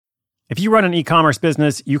If you run an e-commerce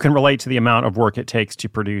business, you can relate to the amount of work it takes to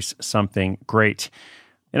produce something great.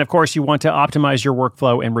 And of course, you want to optimize your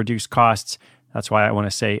workflow and reduce costs. That's why I want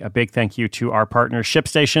to say a big thank you to our partner,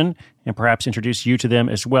 ShipStation, and perhaps introduce you to them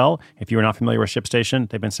as well. If you are not familiar with ShipStation,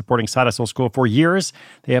 they've been supporting Side Hustle School for years.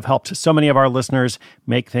 They have helped so many of our listeners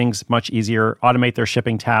make things much easier, automate their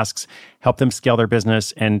shipping tasks, help them scale their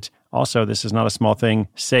business, and also, this is not a small thing,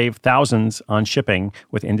 save thousands on shipping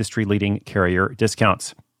with industry-leading carrier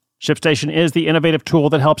discounts. ShipStation is the innovative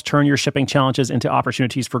tool that helps turn your shipping challenges into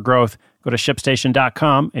opportunities for growth. Go to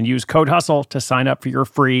ShipStation.com and use code HUSTLE to sign up for your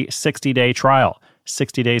free 60-day trial.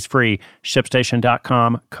 60 days free.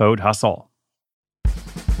 ShipStation.com, code HUSTLE.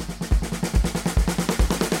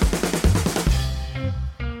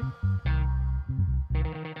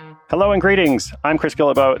 Hello and greetings. I'm Chris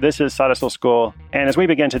Guillebeau. This is Side Hustle School. And as we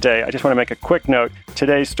begin today, I just want to make a quick note.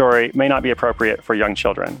 Today's story may not be appropriate for young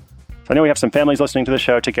children. I know we have some families listening to the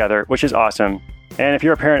show together, which is awesome. And if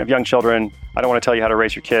you're a parent of young children, I don't want to tell you how to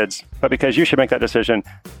raise your kids, but because you should make that decision,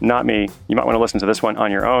 not me, you might want to listen to this one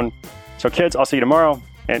on your own. So kids, I'll see you tomorrow.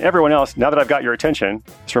 And everyone else, now that I've got your attention,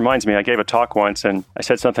 this reminds me, I gave a talk once and I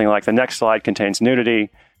said something like, the next slide contains nudity.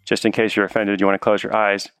 Just in case you're offended, you want to close your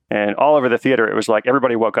eyes. And all over the theater, it was like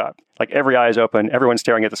everybody woke up. Like every eye is open, everyone's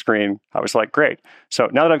staring at the screen. I was like, great. So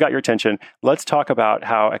now that I've got your attention, let's talk about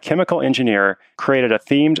how a chemical engineer created a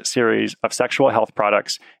themed series of sexual health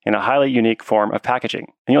products in a highly unique form of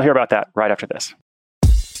packaging. And you'll hear about that right after this.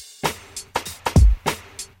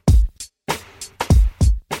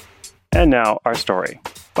 And now, our story.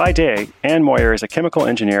 By day, Anne Moyer is a chemical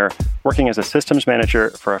engineer working as a systems manager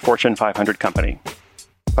for a Fortune 500 company.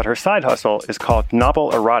 But her side hustle is called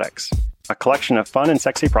Novel Erotics, a collection of fun and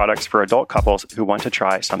sexy products for adult couples who want to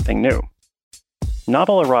try something new.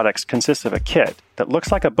 Novel Erotics consists of a kit that looks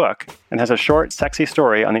like a book and has a short, sexy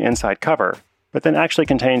story on the inside cover, but then actually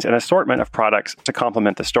contains an assortment of products to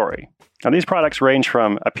complement the story. Now, these products range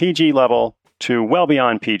from a PG level to well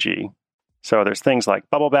beyond PG. So there's things like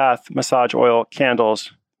bubble bath, massage oil,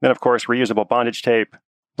 candles, then of course reusable bondage tape,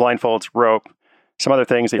 blindfolds, rope, some other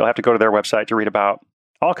things that you'll have to go to their website to read about.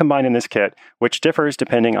 All combined in this kit, which differs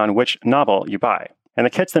depending on which novel you buy. And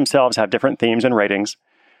the kits themselves have different themes and ratings,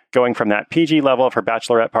 going from that PG level for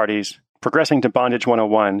bachelorette parties, progressing to Bondage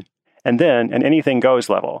 101, and then an anything goes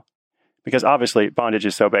level, because obviously bondage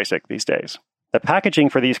is so basic these days. The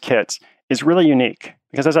packaging for these kits is really unique,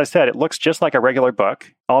 because as I said, it looks just like a regular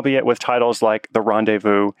book, albeit with titles like The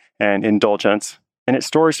Rendezvous and Indulgence, and it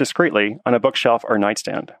stores discreetly on a bookshelf or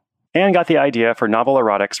nightstand. Anne got the idea for Novel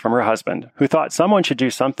Erotics from her husband, who thought someone should do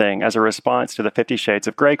something as a response to the 50 Shades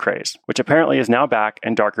of Grey craze, which apparently is now back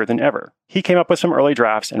and darker than ever. He came up with some early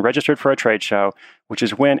drafts and registered for a trade show, which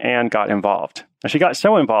is when Anne got involved. Now, she got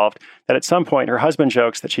so involved that at some point her husband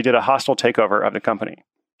jokes that she did a hostile takeover of the company.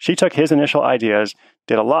 She took his initial ideas,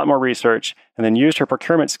 did a lot more research, and then used her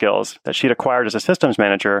procurement skills that she'd acquired as a systems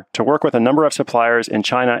manager to work with a number of suppliers in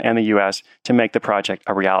China and the US to make the project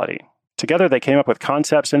a reality. Together, they came up with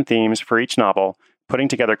concepts and themes for each novel, putting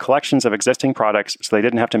together collections of existing products so they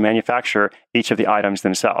didn't have to manufacture each of the items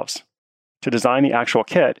themselves. To design the actual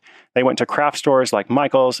kit, they went to craft stores like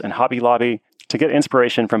Michael's and Hobby Lobby to get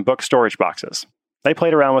inspiration from book storage boxes. They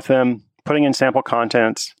played around with them, putting in sample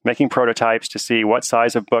contents, making prototypes to see what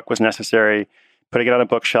size of book was necessary, putting it on a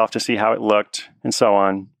bookshelf to see how it looked, and so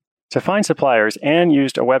on. To find suppliers, Anne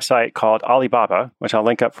used a website called Alibaba, which I'll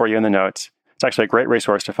link up for you in the notes. It's actually a great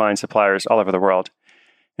resource to find suppliers all over the world.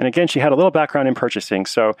 And again, she had a little background in purchasing,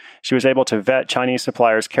 so she was able to vet Chinese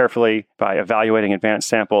suppliers carefully by evaluating advanced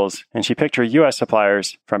samples, and she picked her US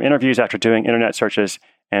suppliers from interviews after doing internet searches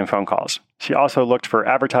and phone calls. She also looked for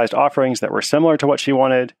advertised offerings that were similar to what she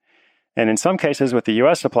wanted, and in some cases with the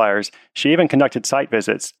US suppliers, she even conducted site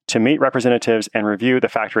visits to meet representatives and review the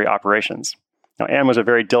factory operations. Now, Anne was a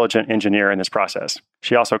very diligent engineer in this process.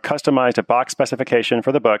 She also customized a box specification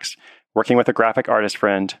for the books, working with a graphic artist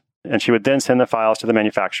friend, and she would then send the files to the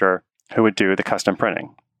manufacturer, who would do the custom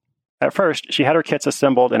printing. At first, she had her kits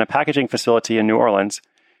assembled in a packaging facility in New Orleans,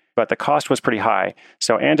 but the cost was pretty high,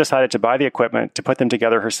 so Anne decided to buy the equipment to put them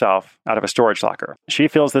together herself out of a storage locker. She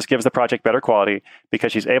feels this gives the project better quality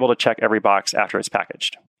because she's able to check every box after it's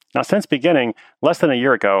packaged. Now, since beginning, less than a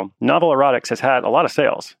year ago, Novel Erotics has had a lot of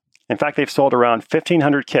sales. In fact, they've sold around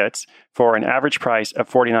 1,500 kits for an average price of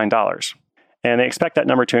 $49, and they expect that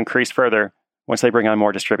number to increase further once they bring on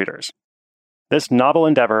more distributors. This novel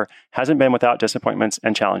endeavor hasn't been without disappointments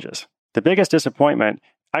and challenges. The biggest disappointment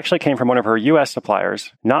actually came from one of her US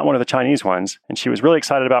suppliers, not one of the Chinese ones, and she was really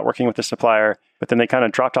excited about working with the supplier, but then they kind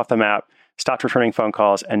of dropped off the map, stopped returning phone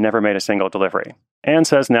calls, and never made a single delivery. Anne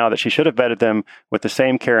says now that she should have vetted them with the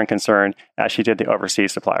same care and concern as she did the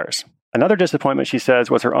overseas suppliers. Another disappointment, she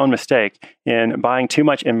says, was her own mistake in buying too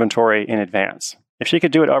much inventory in advance. If she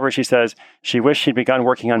could do it over, she says, she wished she'd begun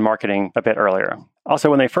working on marketing a bit earlier. Also,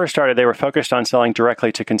 when they first started, they were focused on selling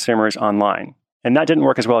directly to consumers online. And that didn't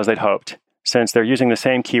work as well as they'd hoped, since they're using the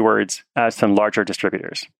same keywords as some larger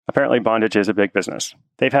distributors. Apparently, bondage is a big business.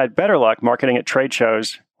 They've had better luck marketing at trade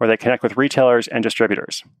shows where they connect with retailers and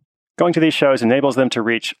distributors. Going to these shows enables them to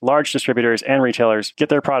reach large distributors and retailers, get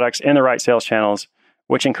their products in the right sales channels,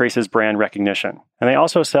 which increases brand recognition. And they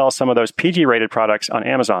also sell some of those PG-rated products on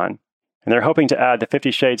Amazon, and they're hoping to add the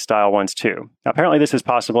 50 Shades style ones too. Now, apparently this is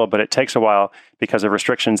possible, but it takes a while because of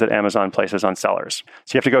restrictions that Amazon places on sellers.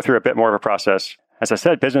 So you have to go through a bit more of a process. As I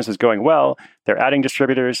said, business is going well. They're adding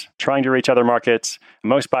distributors, trying to reach other markets.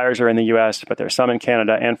 Most buyers are in the US, but there's some in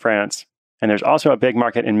Canada and France. And there's also a big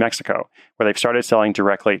market in Mexico where they've started selling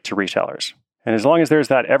directly to retailers. And as long as there's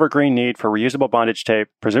that evergreen need for reusable bondage tape,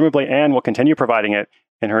 presumably Anne will continue providing it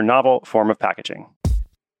in her novel form of packaging.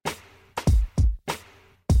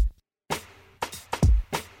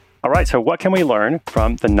 All right, so what can we learn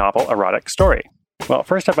from the novel erotic story? Well,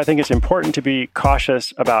 first up, I think it's important to be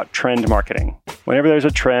cautious about trend marketing. Whenever there's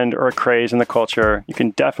a trend or a craze in the culture, you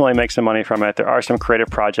can definitely make some money from it. There are some creative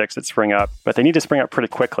projects that spring up, but they need to spring up pretty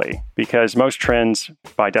quickly because most trends,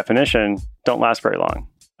 by definition, don't last very long.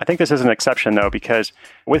 I think this is an exception, though, because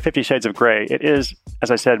with 50 Shades of Grey, it is,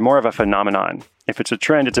 as I said, more of a phenomenon. If it's a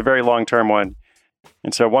trend, it's a very long-term one.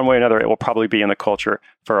 And so one way or another, it will probably be in the culture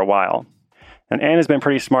for a while. And Anne has been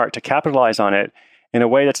pretty smart to capitalize on it in a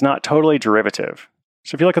way that's not totally derivative.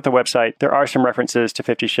 So if you look at the website, there are some references to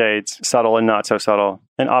 50 Shades, subtle and not so subtle.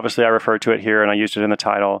 And obviously I referred to it here and I used it in the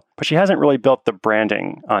title. But she hasn't really built the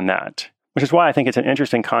branding on that, which is why I think it's an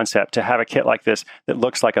interesting concept to have a kit like this that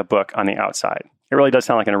looks like a book on the outside. It really does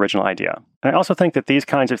sound like an original idea. And I also think that these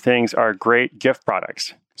kinds of things are great gift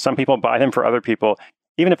products. Some people buy them for other people,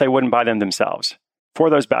 even if they wouldn't buy them themselves. For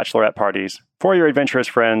those bachelorette parties, for your adventurous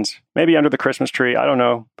friends, maybe under the Christmas tree, I don't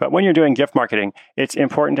know. But when you're doing gift marketing, it's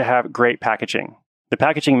important to have great packaging. The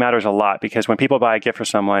packaging matters a lot because when people buy a gift for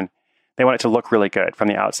someone, they want it to look really good from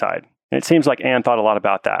the outside. And it seems like Anne thought a lot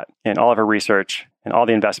about that in all of her research and all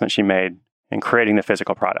the investment she made in creating the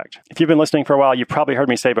physical product. If you've been listening for a while, you've probably heard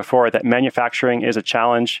me say before that manufacturing is a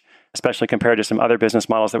challenge, especially compared to some other business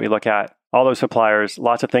models that we look at. All those suppliers,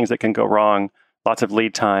 lots of things that can go wrong, lots of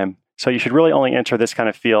lead time. So you should really only enter this kind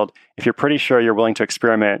of field if you're pretty sure you're willing to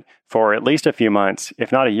experiment for at least a few months,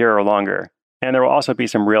 if not a year or longer. And there will also be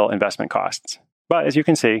some real investment costs. But as you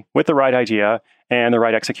can see, with the right idea and the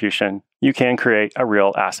right execution, you can create a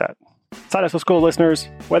real asset. Side Hustle School listeners,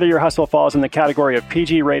 whether your hustle falls in the category of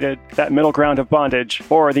PG rated, that middle ground of bondage,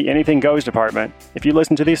 or the anything goes department, if you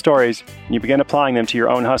listen to these stories and you begin applying them to your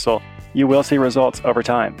own hustle, you will see results over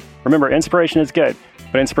time. Remember, inspiration is good,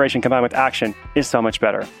 but inspiration combined with action is so much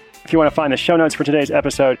better. If you want to find the show notes for today's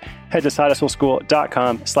episode, head to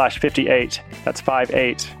sidehustleschool.com/58. That's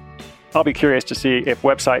 58. I'll be curious to see if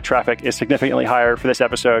website traffic is significantly higher for this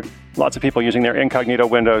episode. Lots of people using their incognito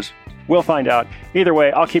windows. We'll find out. Either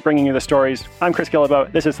way, I'll keep bringing you the stories. I'm Chris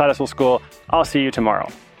Guillebeau. This is Side Hustle School. I'll see you tomorrow.